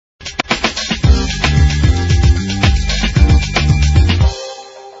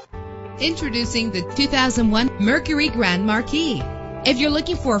Introducing the 2001 Mercury Grand Marquis. If you're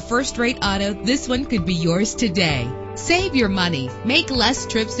looking for a first-rate auto, this one could be yours today. Save your money. Make less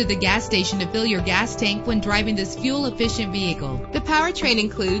trips to the gas station to fill your gas tank when driving this fuel-efficient vehicle. The powertrain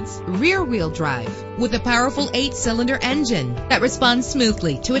includes rear-wheel drive with a powerful 8-cylinder engine that responds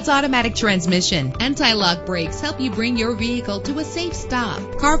smoothly to its automatic transmission. Anti-lock brakes help you bring your vehicle to a safe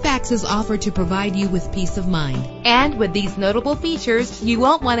stop. Carfax is offered to provide you with peace of mind. And with these notable features, you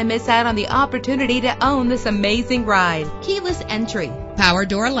won't want to miss out on the opportunity to own this amazing ride. Keyless entry, power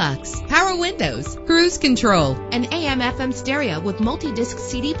door locks, power windows, cruise control, an AM/FM stereo with multi-disc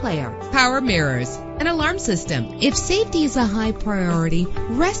CD player, power mirrors, an alarm system. If safety is a high priority,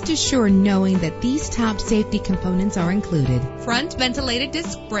 rest assured knowing that these top safety components are included: front ventilated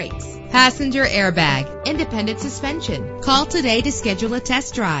disc brakes, passenger airbag, independent suspension. Call today to schedule a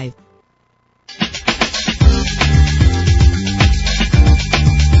test drive.